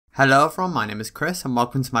Hello everyone, my name is Chris and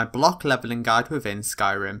welcome to my block leveling guide within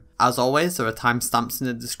Skyrim. As always, there are timestamps in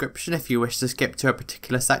the description if you wish to skip to a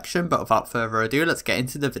particular section, but without further ado, let's get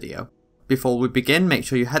into the video. Before we begin, make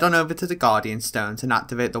sure you head on over to the Guardian Stones and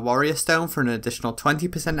activate the Warrior Stone for an additional 20%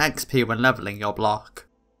 XP when leveling your block.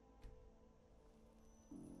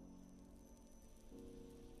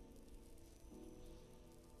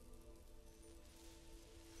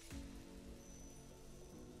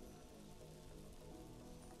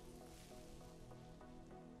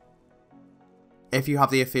 If you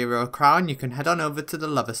have the Ethereal Crown, you can head on over to the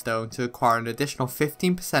Lover Stone to acquire an additional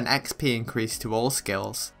 15% XP increase to all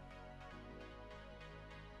skills.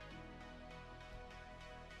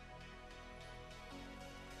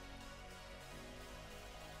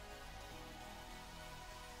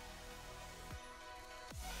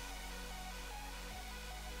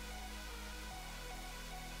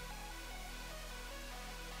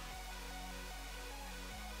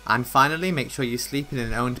 And finally, make sure you sleep in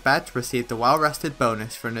an owned bed to receive the well rested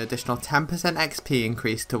bonus for an additional 10% XP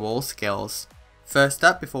increase to all skills. First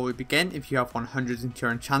up, before we begin, if you have 100 into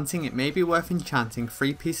your enchanting, it may be worth enchanting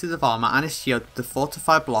 3 pieces of armor and a shield with the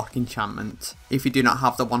Fortify block enchantment. If you do not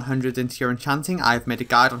have the 100 into your enchanting, I have made a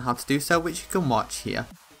guide on how to do so which you can watch here.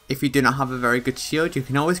 If you do not have a very good shield, you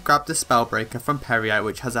can always grab the Spellbreaker from Perriite,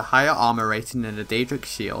 which has a higher armor rating than the Daedric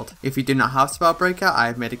shield. If you do not have Spellbreaker, I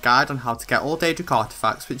have made a guide on how to get all Daedric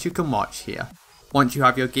artifacts which you can watch here. Once you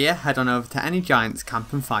have your gear, head on over to any giant's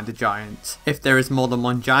camp and find a giant. If there is more than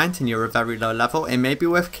one giant and you're a very low level, it may be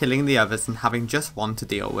worth killing the others and having just one to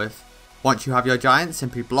deal with. Once you have your giant,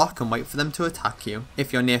 simply block and wait for them to attack you.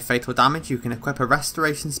 If you're near fatal damage, you can equip a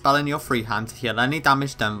restoration spell in your free hand to heal any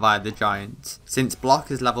damage done via the giant. Since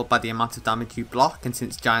block is leveled by the amount of damage you block, and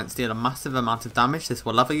since giants deal a massive amount of damage, this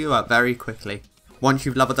will level you up very quickly. Once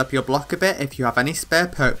you've leveled up your block a bit, if you have any spare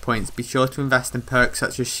perk points, be sure to invest in perks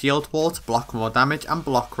such as Shield Wall to block more damage and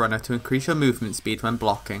Block Runner to increase your movement speed when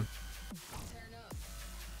blocking.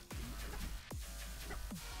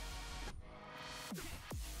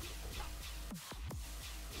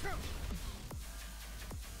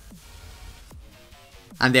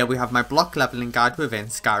 And there we have my block leveling guide within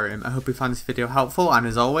Skyrim. I hope you found this video helpful, and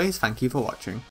as always, thank you for watching.